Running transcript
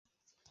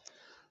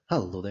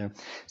Hello there.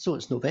 So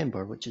it's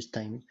November, which is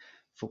time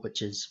for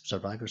which is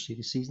Survivor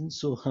Series season.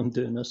 So I'm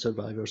doing a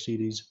Survivor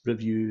Series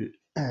review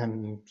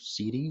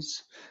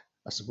series,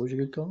 I suppose you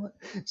could call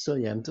it. So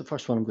yeah, the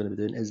first one I'm going to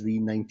be doing is the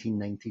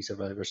 1990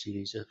 Survivor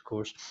Series, of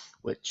course,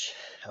 which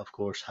of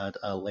course had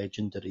a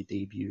legendary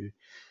debut.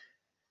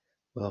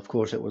 Well, of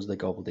course, it was the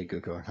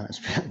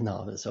gobbledygooker.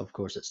 No, of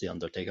course it's the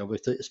Undertaker. We're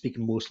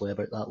speaking mostly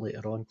about that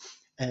later on.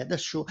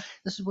 This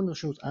is one of the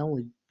shows I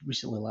only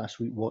recently last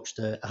week watched.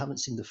 I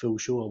haven't seen the full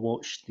show. I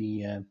watched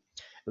it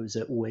was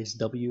at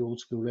OSW Old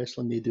School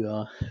Wrestling. They do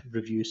a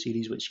review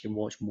series which you can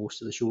watch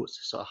most of the show.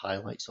 It's sort of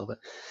highlights of it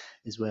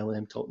as well.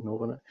 Them talking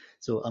over it.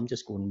 So I'm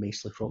just going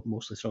mostly from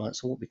it. So I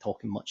won't be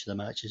talking much of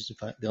the matches. In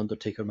fact, the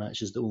Undertaker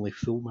match is the only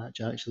full match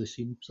I actually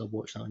seen. So I've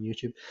watched that on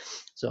YouTube.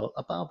 So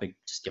I'll be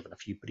just giving a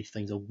few brief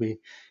things. I'll be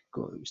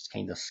just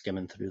kind of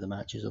skimming through the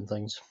matches and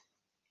things.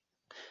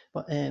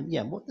 But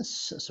yeah, what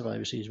this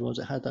Survivor Series was,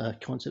 it had a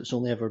concept that's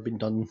only ever been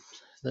done.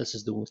 This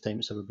is the only time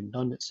it's ever been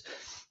done. It's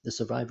the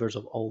survivors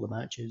of all the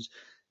matches.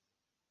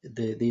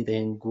 They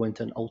then go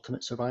into an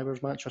Ultimate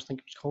Survivors match, I think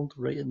it was called,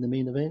 right in the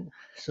main event.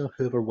 So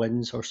whoever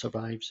wins or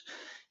survives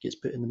gets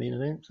put in the main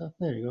event. So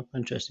there you go.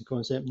 Interesting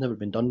concept. Never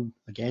been done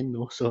again,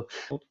 though. So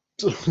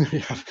but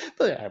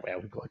yeah, well,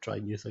 we've got to try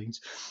new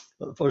things.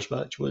 But the first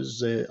match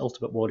was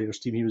Ultimate Warrior's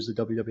team. He was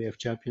the WWF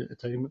champion at the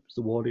time. It was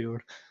the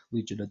Warrior,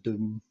 Legion of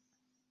Doom,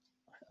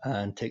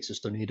 and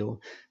Texas Tornado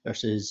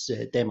versus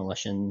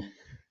Demolition,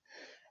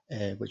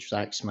 which was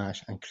Axe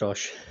Smash and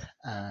Crush,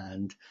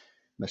 and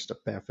Mr.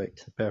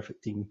 Perfect, the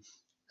Perfect Team.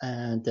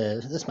 And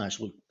this match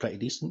looked pretty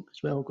decent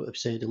as well. Got to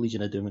say, the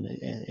Legion of Doom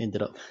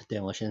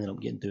Demolition ended up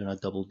doing a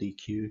double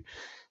DQ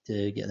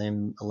to get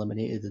them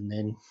eliminated, and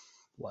then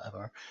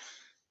whatever.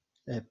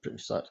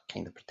 So that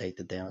kind of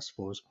protected them, I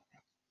suppose.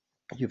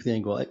 You've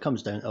then got it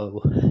comes down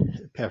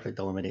to Perfect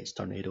eliminates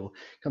Tornado.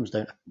 It comes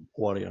down to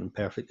Warrior and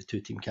Perfect, the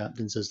two team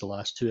captains, as the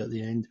last two at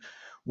the end.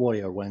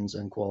 Warrior wins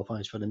and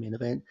qualifies for the main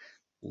event.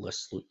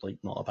 This looked like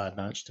not a bad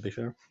match, to be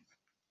fair.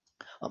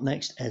 Up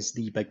next is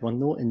the big one,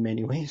 though, in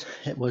many ways.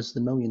 It was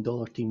the $1 Million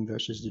Team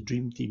versus the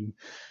Dream Team.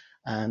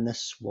 And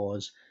this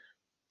was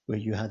where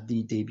you had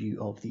the debut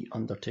of The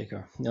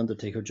Undertaker. The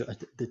Undertaker,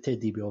 the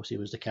Ted DiBiase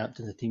was the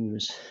captain of the team. He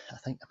was, I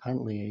think,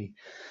 apparently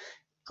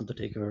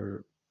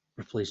Undertaker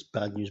replaced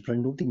Bad News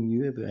Brown. Nobody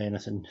knew about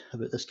anything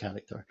about this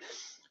character.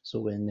 So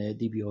when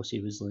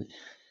DiBiase was like,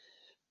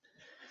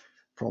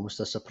 promised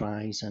a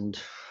surprise, and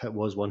it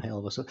was one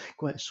hell of a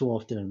quite so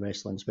often in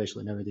wrestling,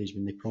 especially nowadays,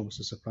 when they promise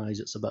a surprise,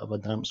 it's a bit of a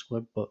damp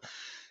squib. But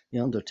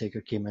the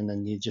Undertaker came in,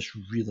 and you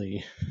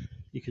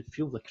could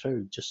feel the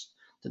crowd just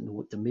didn't know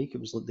what to make.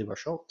 It was like they were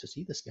shocked to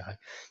see this guy,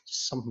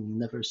 just something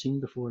never seen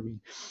before. I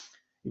mean,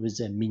 it was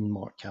Mean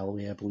Mark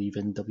Calloway, I believe,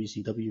 in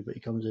WCW, but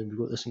he comes in, we've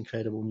got this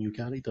incredible new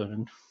character,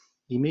 and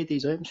he made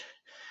his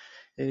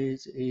he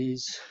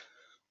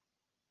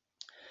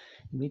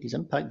made his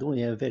impact, though.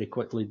 Yeah, very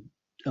quickly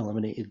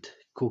eliminated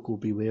Coco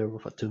Beware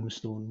with a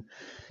tombstone.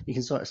 You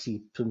can sort of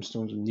see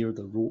tombstones near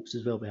the ropes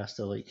as well, but he has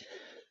to like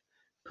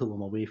pull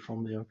him away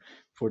from there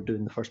before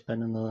doing the first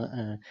pin,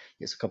 and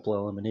gets a couple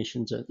of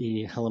eliminations.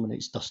 He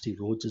eliminates Dusty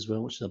Rhodes as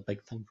well, which is a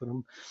big thing for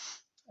him.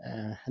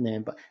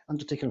 But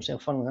Undertaker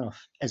himself, funnily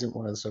enough, isn't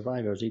one of the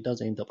survivors. He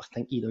does end up, I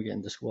think, either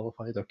getting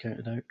disqualified or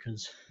counted out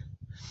because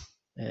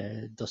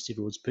Dusty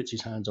Rhodes puts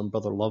his hands on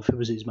Brother Love, who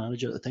was his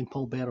manager at the time.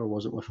 Paul Bearer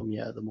wasn't with him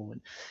yet at the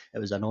moment. It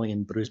was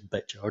annoying Bruce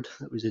Bitchard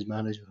that was his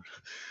manager.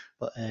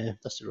 But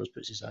Dusty Rhodes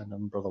puts his hand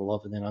on Brother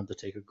Love, and then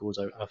Undertaker goes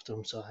out after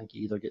him. So I think he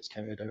either gets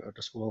counted out or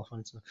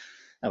disqualified. So,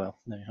 well,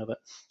 there you have it.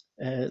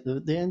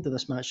 The end of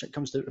this match, it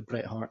comes down to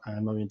Bret Hart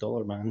and $1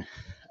 Million Man,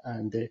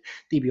 and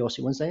DiBiase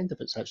wins the end of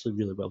it. It's actually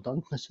really well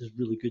done. This is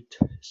really good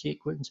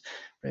sequence.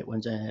 Bret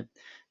wins.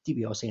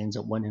 DiBiase ends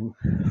up winning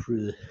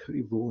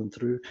rolling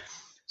through.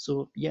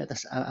 So yeah,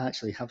 I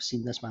actually have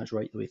seen this match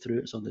right the way through.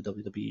 It's on the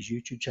WWE's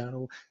YouTube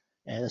channel.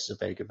 This is a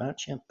very good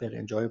match. Yeah, very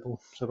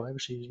enjoyable Survivor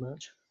Series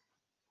match.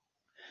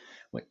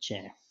 Which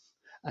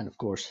and of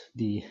course,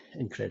 the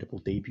incredible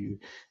debut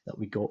that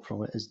we got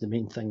from it is the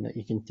main thing that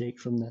you can take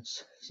from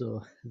this.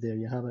 So there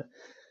you have it.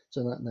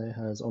 So that now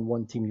has, on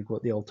one team you've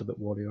got the Ultimate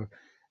Warrior,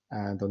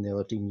 and on the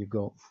other team you've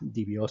got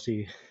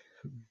DiBiase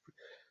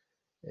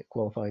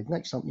qualified.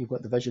 Next up, you've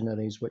got the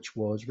Visionaries, which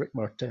was Rick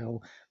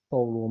Martel,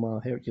 Paul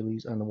Roma,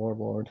 Hercules, and the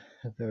Warlord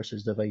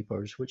versus the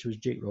Vipers, which was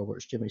Jake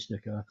Roberts, Jimmy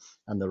Snuka,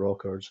 and the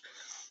Rockers.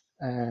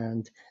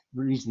 And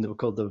the reason they were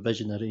called the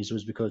Visionaries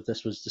was because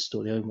this was the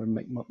storyline where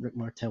Rick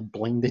Martel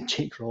blinded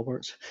Jake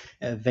Roberts.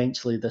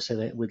 Eventually, this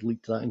would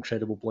lead to that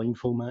incredible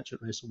blindfold match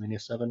at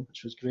WrestleMania 7,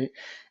 which was great.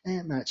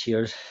 Match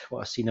here, what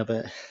I've seen of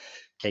it,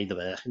 kind of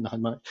a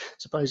non-match.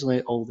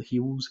 Surprisingly, all the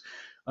heels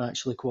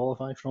actually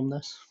qualify from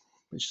this,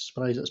 which is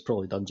surprising. It's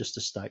probably done just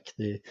to stack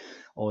the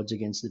odds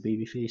against the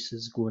baby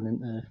faces going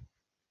into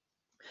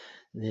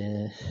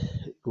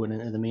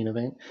the main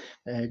event.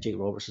 Jake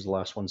Roberts is the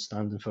last one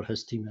standing for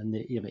his team, and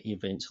he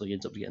eventually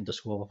ends up getting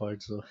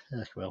disqualified. So,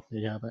 well,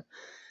 there you have it.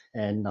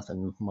 And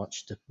nothing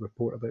much to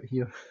report about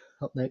here.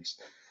 Up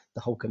next,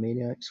 the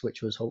Hulkamaniacs,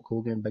 which was Hulk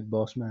Hogan, Big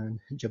Boss Man,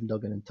 Jim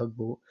Duggan, and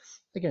Tugboat,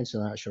 against the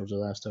Natural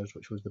Disasters,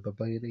 which was the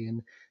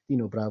Barbarian,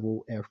 Dino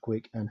Bravo,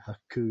 Earthquake, and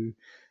Haku.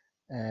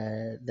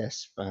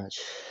 This match,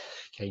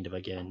 kind of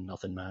again,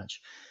 nothing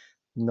match.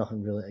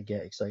 Nothing really to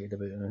get excited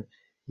about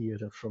here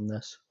from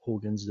this.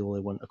 Hogan's the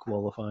only one to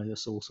qualify, the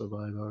sole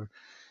survivor.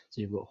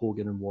 So you've got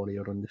Hogan and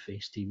Warrior on the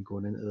face team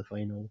going into the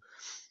final.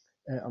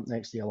 Up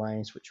next, the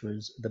Alliance, which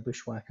was the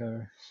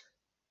Bushwhacker,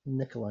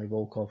 Nikolai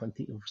Volkov, and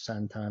Tito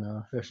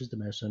Santana versus the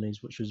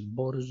Mercenaries, which was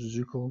Boris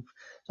Zukov,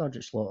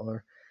 Sergeant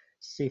Slaughter,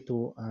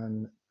 Sato,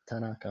 and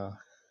Tanaka.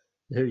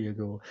 There you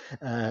go.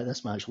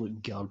 This match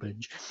looked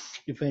garbage.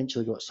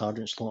 Eventually got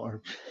Sergeant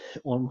Slaughter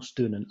almost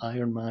doing an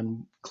Iron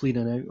Man,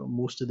 cleaning out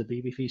most of the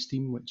babyface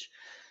team, which,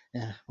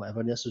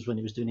 whatever. This was when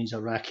he was doing his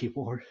Iraqi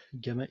war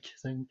gimmick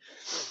thing.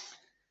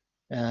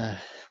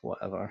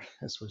 Whatever.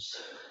 This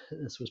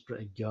was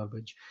pretty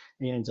garbage.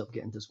 He ends up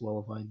getting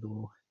disqualified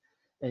though.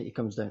 It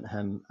comes down to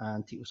him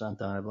and Tito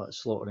Santana, but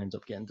Slaughter ends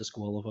up getting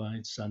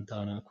disqualified.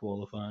 Santana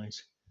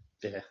qualifies.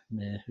 Yeah,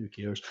 meh, who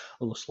cares?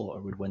 Although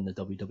Slaughter would win the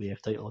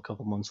WWF title a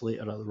couple months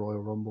later at the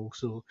Royal Rumble,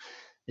 so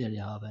there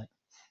you have it.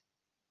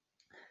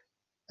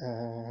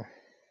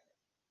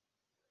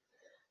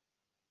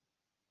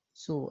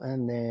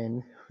 And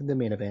then the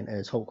main event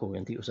is Hulk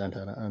Hogan, Tito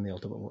Santana, and the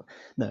Ultimate Warrior.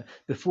 Now,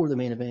 before the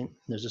main event,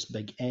 there's this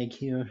big egg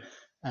here,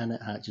 and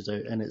it hatches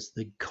out, and it's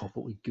the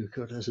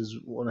gobbledygooker. This is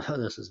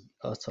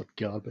utter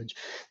garbage.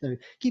 Now,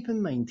 keep in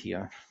mind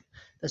here,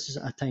 this is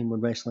at a time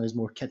when wrestling is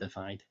more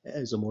kiddified. It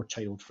is a more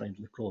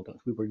child-friendly product.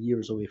 We were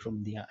years away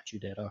from the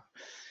Attitude Era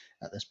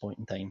at this point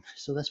in time,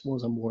 so this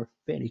was a more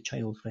very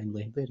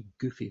child-friendly, very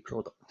goofy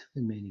product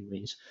in many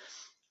ways.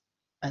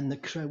 And the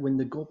crowd, when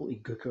the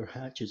gobbledygooker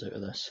hatches out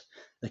of this,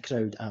 the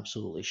crowd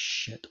absolutely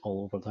shit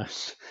all over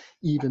this.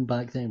 Even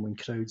back then, when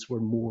crowds were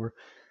more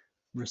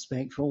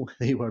respectful,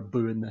 they were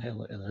booing the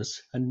hell out of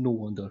this, and no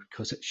wonder,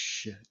 because it's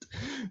shit.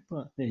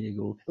 But there you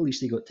go. At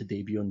least he got to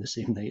debut on the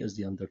same night as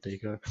The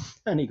Undertaker,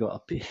 and he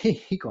got a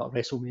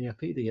WrestleMania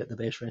payday at the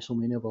best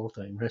WrestleMania of all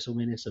time,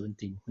 WrestleMania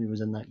 17, when he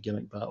was in that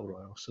gimmick battle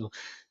royal. So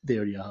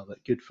there you have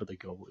it. Good for the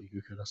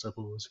gobbledygooker, I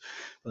suppose.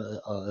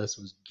 But this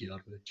was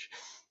garbage.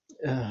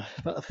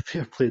 But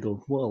fair play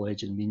though, what a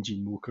legend Mean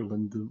Gene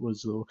Okerlund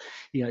was though.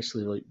 He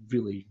actually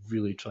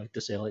really tried to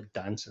sell it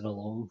dancing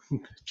along,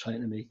 trying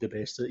to make the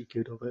best that he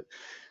could of it.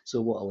 So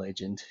what a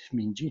legend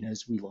Mean Gene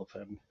is. We love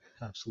him.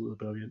 Absolutely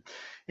brilliant.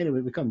 Anyway,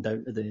 we come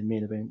down to the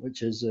main event,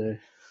 which is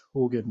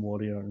Hogan,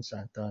 Warrior, and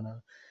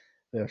Santana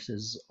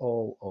versus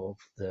all of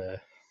the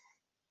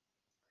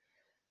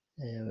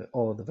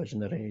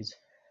Visionaries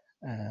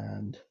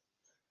and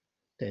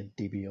Ted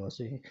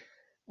DiBiase.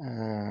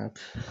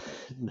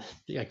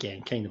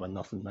 Again, kind of a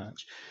nothing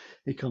match.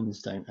 It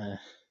comes down to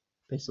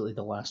basically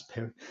the last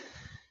pair.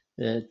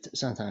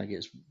 Santana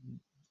gets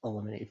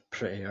eliminated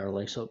pretty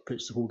early, so it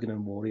puts Hogan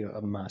and Warrior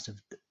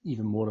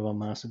even more of a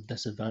massive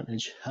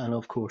disadvantage. And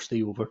of course,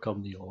 they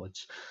overcome the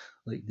odds,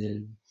 like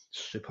the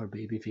super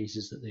baby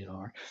faces that they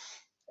are.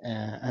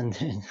 And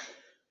then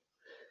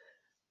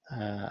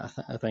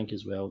I think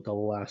as well, the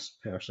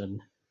last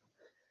person.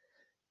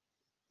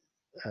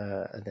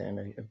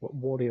 Then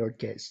Warrior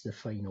gets the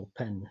final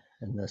pin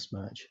in this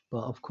match.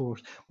 But of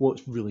course,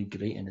 what's really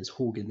great is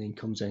Hogan then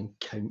comes in,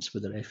 counts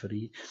with the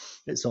referee.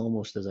 It's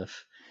almost as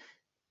if,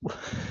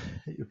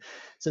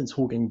 since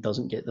Hogan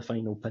doesn't get the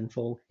final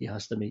pinfall, he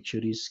has to make sure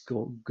he's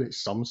got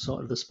some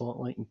sort of the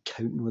spotlight, and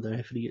counting with the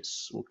referee,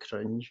 it's so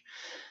cringe.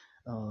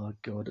 Oh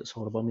God, it's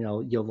horrible. I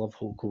mean, you'll love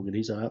Hulk Hogan.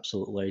 He's an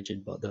absolute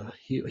legend, but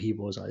he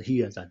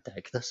is a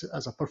dick. This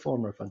as a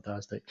performer,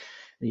 fantastic.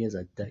 He is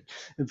a dick.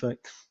 In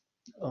fact,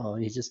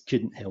 he just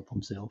couldn't help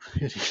himself.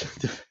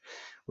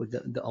 With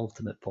the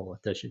ultimate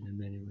politician in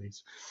many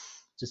ways,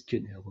 just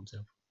couldn't help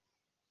himself.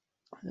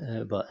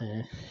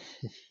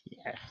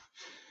 Yeah.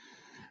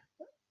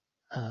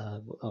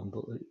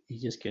 He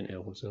just couldn't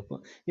help himself.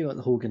 But you got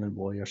the Hogan and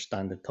Warrior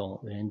standing tall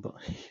at the end, but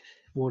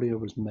Warrior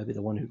was maybe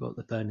the one who got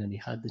the pin and he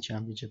had the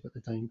championship at the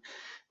time.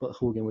 But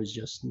Hogan was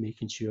just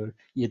making sure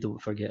you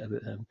don't forget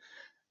about him.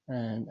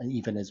 And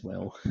even as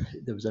well,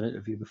 there was an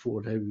interview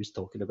before how he was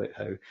talking about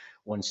how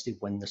once they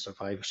win the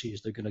Survivor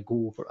Series, they're going to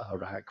go over to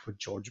Iraq for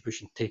George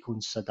Bush and take on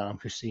Saddam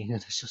Hussein.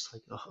 And it's just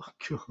like, oh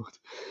God.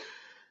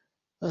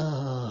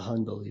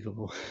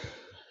 Unbelievable.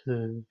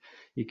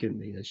 You couldn't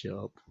make this shit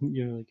up.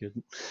 You really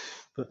couldn't.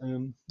 But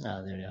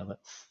there you have it.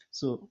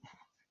 So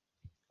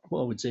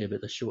what I would say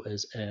about this show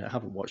is I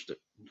haven't watched it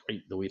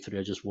right the way through.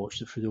 I just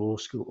watched it through the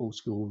old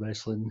school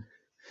wrestling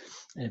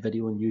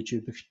video on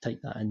YouTube. If you type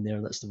that in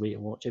there, that's the way to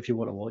watch it. If you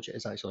want to watch it,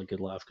 it's actually a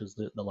good laugh because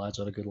the lads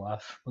are a good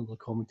laugh when they're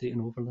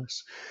commentating over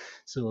this.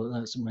 So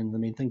that's one of the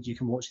main things. You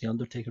can watch the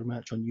Undertaker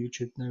match on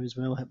YouTube now as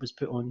well. It was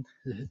put on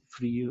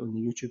free on the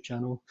YouTube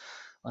channel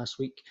last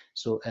week,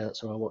 so I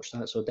watched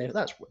that. So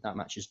that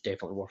match is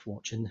definitely worth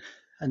watching.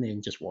 And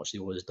then just watch the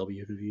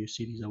OSW review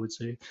series. I would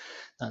say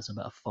that's a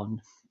bit of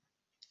fun.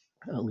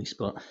 at least.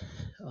 But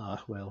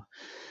well,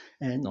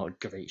 not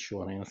a great show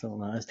or anything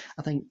like that.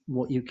 I think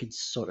what you could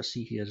sort of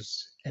see here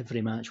is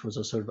every match was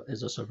a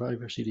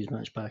Survivor Series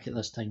match back at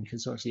this time. You can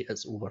sort of see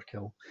it's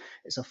overkill.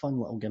 It's a fun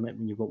little gimmick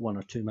when you've got one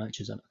or two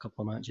matches and a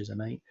couple of matches a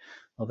night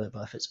of it.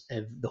 But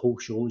if the whole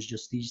show is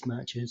just these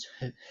matches,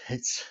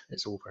 it's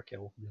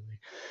overkill really.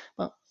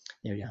 But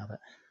there you have it.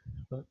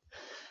 But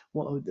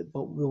but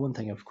the one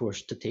thing, of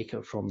course, to take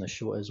it from the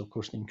show is, of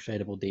course, the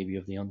incredible debut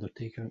of the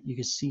Undertaker. You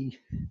could see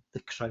the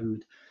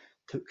crowd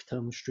took to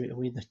him straight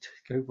away. The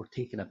crowd were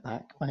taken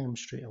aback by him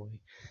straight away.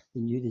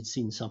 They knew they'd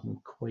seen something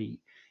quite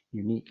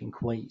unique and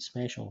quite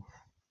special.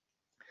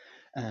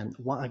 And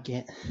what I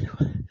get,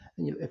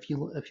 if you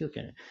look at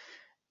it,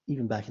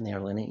 even back in the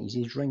early 90s,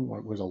 his ring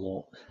work was a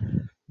lot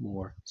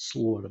more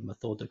slower and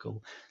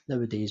methodical.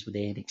 Nowadays, with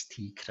the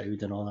NXT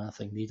crowd and all that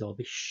thing, they'd all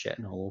be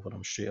shitting all over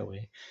him straight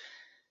away.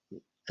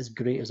 As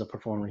great as a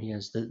performer he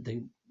is,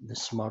 the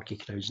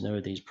smarky crowds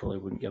nowadays probably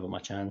wouldn't give him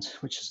a chance,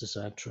 which is the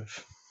sad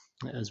truth.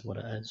 It is what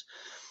it is.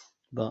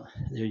 But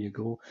there you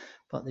go.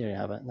 But there you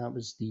have it. That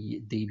was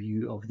the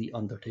debut of The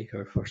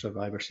Undertaker for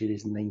Survivor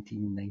Series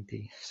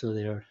 1990. So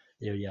there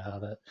you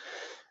have it.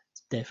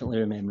 It's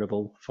definitely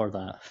memorable for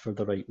that, for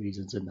the right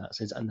reasons in that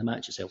sense. And the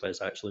match itself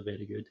is actually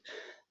very good,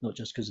 not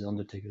just because of The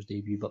Undertaker's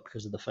debut, but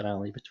because of the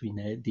finale between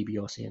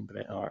DiBiase and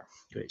Bret Hart.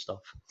 Great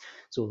stuff.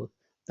 So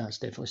that's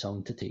definitely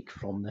something to take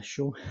from this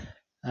show.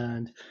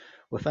 And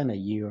within a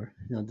year,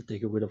 The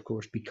Undertaker would, of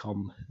course,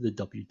 become the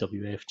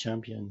WWF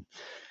champion.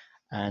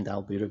 And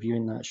I'll be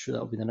reviewing that show.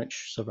 That'll be the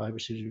next Survivor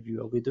Series review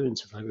I'll be doing,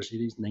 Survivor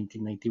Series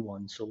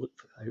 1991. So look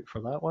out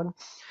for that one.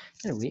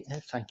 Anyway,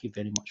 thank you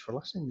very much for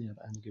listening there,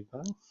 and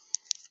goodbye.